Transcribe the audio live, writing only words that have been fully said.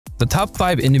The top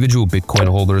 5 individual Bitcoin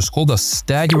holders hold a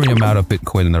staggering amount of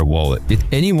Bitcoin in their wallet. If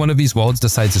any one of these wallets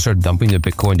decides to start dumping their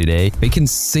Bitcoin today, they can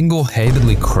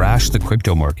single-handedly crash the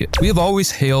crypto market. We have always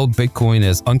hailed Bitcoin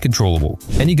as uncontrollable.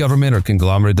 Any government or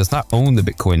conglomerate does not own the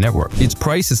Bitcoin network. Its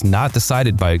price is not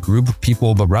decided by a group of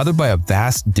people, but rather by a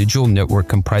vast digital network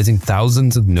comprising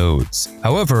thousands of nodes.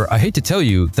 However, I hate to tell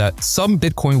you that some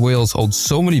Bitcoin whales hold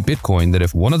so many Bitcoin that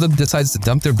if one of them decides to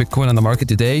dump their Bitcoin on the market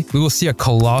today, we will see a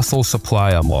colossal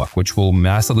supply unlock, which will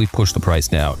massively push the price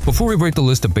down. Before we break the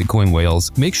list of Bitcoin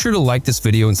whales, make sure to like this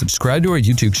video and subscribe to our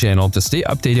YouTube channel to stay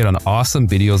updated on awesome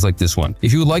videos like this one.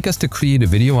 If you would like us to create a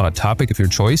video on a topic of your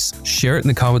choice, share it in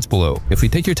the comments below. If we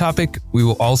take your topic, we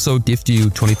will also gift you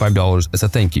 $25 as a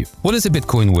thank you. What is a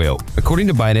Bitcoin whale? According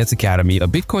to Binance Academy, a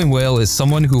Bitcoin whale is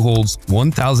someone who holds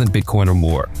 1,000 Bitcoin or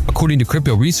more. According to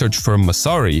crypto research firm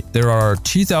Masari, there are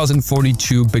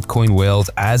 2,042 Bitcoin whales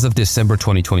as of December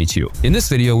 2022. In this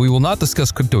video, we will not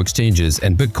discuss crypto exchanges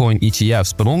and Bitcoin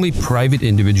ETFs, but only private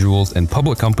individuals and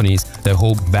public companies that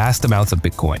hold vast amounts of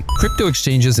Bitcoin. Crypto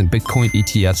exchanges and Bitcoin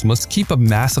ETFs must keep a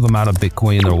massive amount of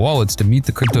Bitcoin in their wallets to meet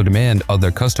the crypto demand of their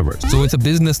customers, so it's a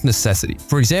business necessity.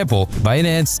 For example,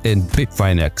 Binance and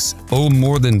Bitfinex own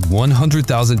more than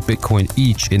 100,000 Bitcoin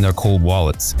each in their cold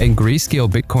wallets, and Grayscale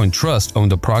Bitcoin Trust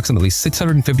owned approximately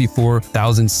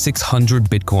 654,600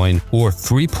 Bitcoin, or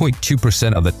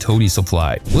 3.2% of the total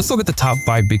supply. Let's look at the top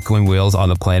 5 Bitcoin whales on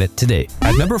the planet today.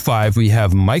 At number 5, we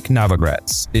have Mike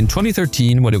Novogratz. In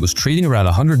 2013, when it was trading around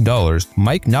 $100,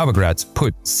 Mike Novogratz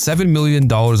put $7 million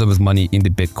of his money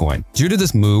into Bitcoin. Due to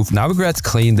this move, Novogratz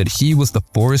claimed that he was the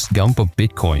Forrest Gump of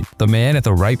Bitcoin, the man at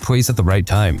the right place at the right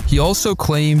time. He also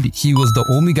claimed he was the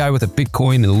only guy with a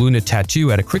Bitcoin and Luna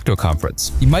tattoo at a crypto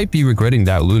conference. He might be regretting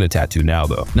that Luna tattoo now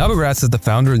though. Novogratz is the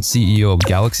founder and CEO of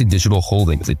Galaxy Digital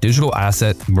Holdings, a digital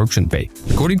asset merchant bank.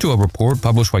 According to a report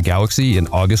published by Galaxy in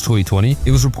August 2020,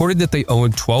 it was reported that they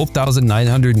owned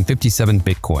 12,957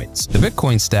 Bitcoins. The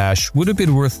Bitcoin stash would have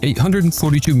been worth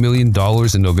 $842 million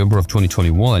in November of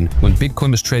 2021 when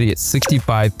Bitcoin was trading at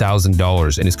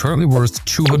 $65,000 and is currently worth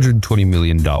 $220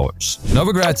 million.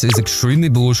 Novogratz is extremely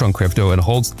bullish on crypto and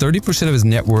holds 30% of his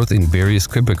net worth in various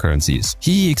cryptocurrencies.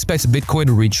 He expects Bitcoin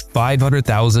to reach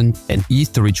 500,000 and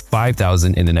ETH to reach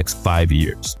 5,000 in the next 5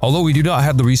 years. Although we do not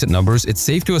have the recent numbers, it's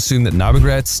safe to assume that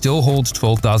Novogratz still holds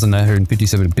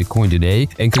 12,957 Bitcoin today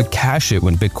and could cash it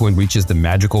when Bitcoin reaches the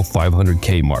magical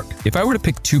 500K mark. If I were to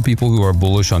pick 2 people who are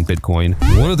bullish on Bitcoin,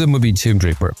 one of them would be Tim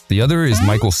Draper. The other is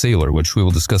Michael Saylor, which we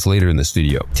will discuss later in this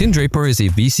video. Tim Draper is a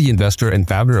VC investor and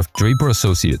founder of Draper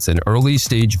Associates, an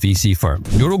early-stage VC firm.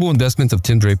 Notable investments of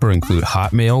Tim Draper include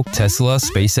Hotmail, Tesla,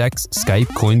 SpaceX, Skype,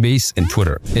 Coinbase, and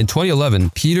Twitter. In 2011,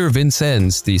 Peter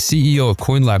Vincennes, the CEO of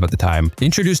CoinLab at the time,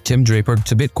 introduced Tim Draper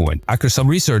to Bitcoin. After some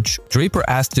research, Draper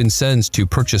asked Vincennes to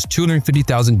purchase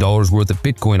 $250,000 worth of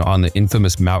Bitcoin on the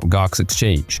infamous Mt. Gox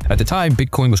exchange. At the time,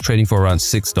 Bitcoin was trading for around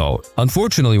 $6.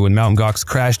 Unfortunately, when Mt. Gox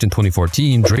crashed in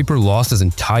 2014, Draper lost his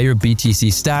entire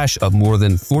BTC stash of more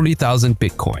than 40,000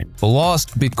 Bitcoin. The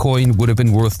lost Bitcoin would have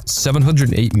been worth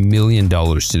 $708 million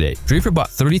today. Draper bought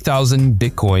 30,000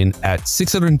 Bitcoin at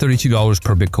 $632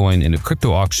 per Bitcoin in a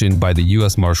crypto auction by the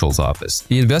US Marshal's Office.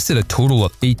 He invested a total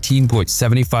of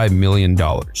 $18.75 million.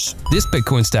 This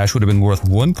Bitcoin stash would have been worth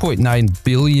 $1.9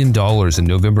 billion in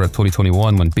November of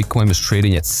 2021 when Bitcoin was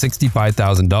trading at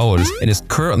 $65,000 and is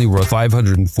currently worth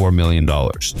 $504 million.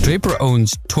 Draper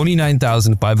owns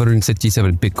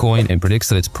 29,567 Bitcoin and predicts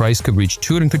that its price could reach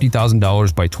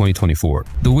 $250,000 by 2024.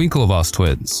 The Winklevoss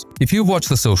twins. If you've watched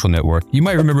The Social Network, you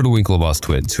might remember the Winklevoss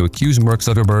twins, who accused Mark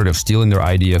Zuckerberg of stealing their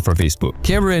idea for Facebook.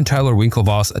 Cameron and Tyler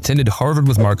Winklevoss attended Harvard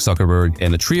with Mark Zuckerberg,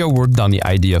 and the trio worked on the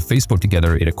idea of Facebook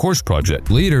together in a course project.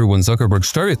 Later, when Zuckerberg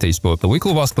started Facebook, the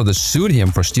Winklevoss brothers sued him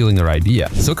for stealing their idea.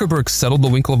 Zuckerberg settled the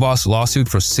Winklevoss lawsuit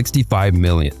for $65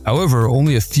 million. However,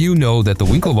 only a few know that the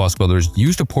Winklevoss brothers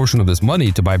used a portion of this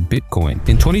money to buy Bitcoin.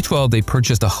 In 2012, they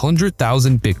purchased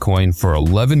 100,000 Bitcoin for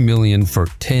 $11 million for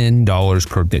 $10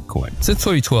 per Bitcoin. Since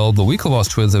 2012, the Winklevoss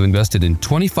twins have invested in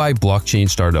 25 blockchain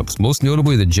startups, most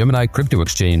notably the Gemini Crypto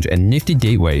Exchange and Nifty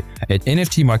Gateway, an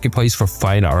NFT marketplace for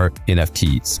fine art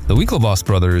NFTs. The Winklevoss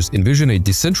brothers envision a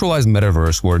decentralized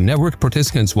metaverse where network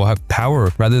participants will have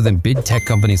power rather than big tech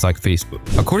companies like Facebook.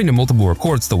 According to multiple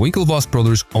reports, the Winklevoss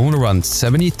brothers own around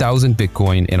 70,000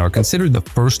 Bitcoin and are considered the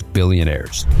first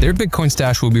billionaires. Their Bitcoin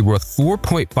stash will be worth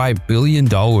 $4.5 billion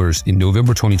in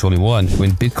November 2021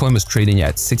 when Bitcoin was trading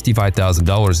at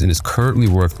 $65,000 and is currently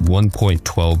worth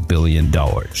 $1.12 billion.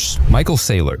 Michael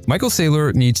Saylor. Michael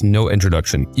Saylor needs no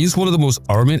introduction. He's one of the most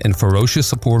ardent and ferocious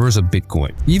supporters of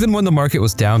Bitcoin. Even when the market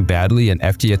was down badly and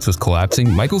FTX was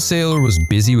collapsing, Michael Saylor was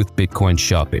busy with Bitcoin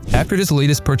shopping. After his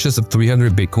latest purchase of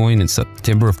 300 Bitcoin in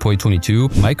September of 2022,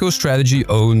 MicroStrategy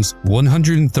owns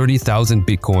 130,000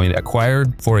 Bitcoin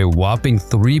acquired for a whopping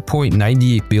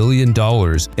 $3.98 billion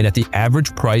and at the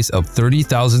average price of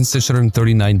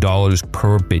 $30,639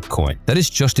 per Bitcoin. That is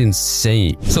just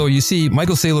insane. So you see,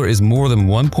 Michael Saylor is more than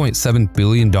 $1.7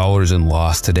 billion in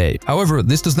loss today. However,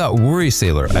 this does not worry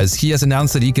Saylor, as he has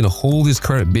announced that he can hold his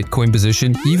current Bitcoin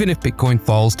position even if Bitcoin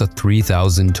falls to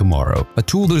 3,000 tomorrow. A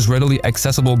tool that is readily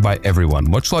accessible by everyone,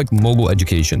 much like mobile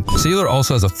education. Saylor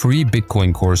also has a free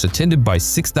Bitcoin course attended by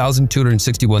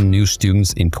 6,261 new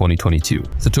students in 2022.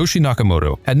 Satoshi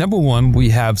Nakamoto. At number 1, we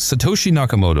have Satoshi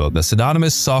Nakamoto, the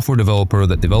pseudonymous software developer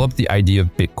that developed the idea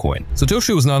of Bitcoin.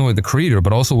 Satoshi was not only the creator,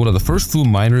 but also one of the first full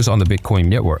miners on the Bitcoin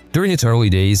network. During its early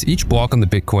days, each block on the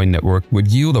Bitcoin network would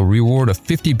yield a reward of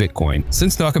 50 Bitcoin.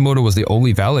 Since Nakamoto was the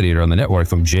only validator on the network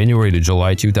from January to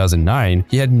July 2009,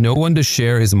 he had no one to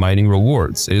share his mining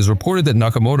rewards. It is reported that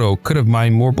Nakamoto could have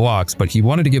mined more blocks, but he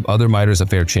wanted to give other miners a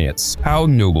fair chance. How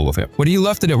noble of him. When he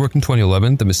left the network in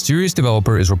 2011, the mysterious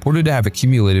developer is reported to have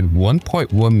accumulated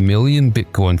 1.1 million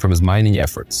Bitcoin from his mining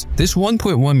efforts. This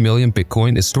 1.1 million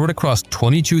Bitcoin is stored across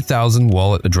 22,000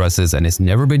 wallet addresses and has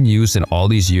never been used in all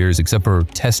these years except for a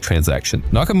test transaction.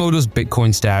 Nakamoto's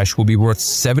Bitcoin stash will be worth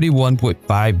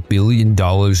 $71.5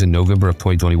 billion in November of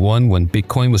 2021 when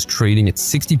Bitcoin was trading at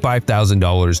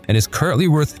 $65,000 and is currently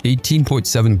worth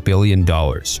 $18.7 billion.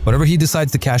 Whatever he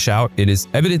decides to cash out, it is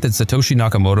evident that Satoshi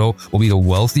Nakamoto will be the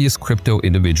wealthiest crypto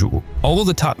individual. Although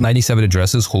the top 97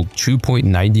 addresses hold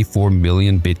 2.94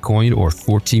 million Bitcoin or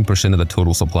 14% of the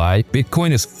total supply,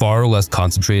 Bitcoin is far less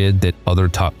concentrated than other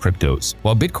top cryptos.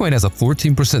 While Bitcoin has a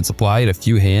 14% supply in a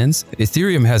few hands,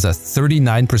 Ethereum has a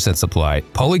 39% supply,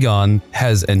 Polygon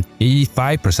has an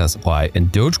 85% supply,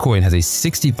 and Dogecoin has a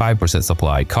 65%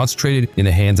 supply concentrated in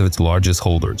the hands of its largest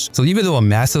holders. So even though a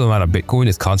massive amount of Bitcoin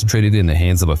is concentrated in the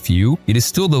hands of a few, it is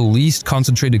still the least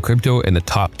concentrated crypto in the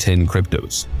top 10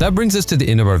 cryptos. That brings us to the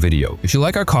end of our video. If you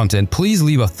like our content, please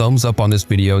leave a thumbs up on this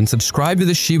video and subscribe to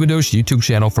the ShibaDoge YouTube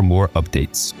channel for more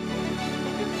updates.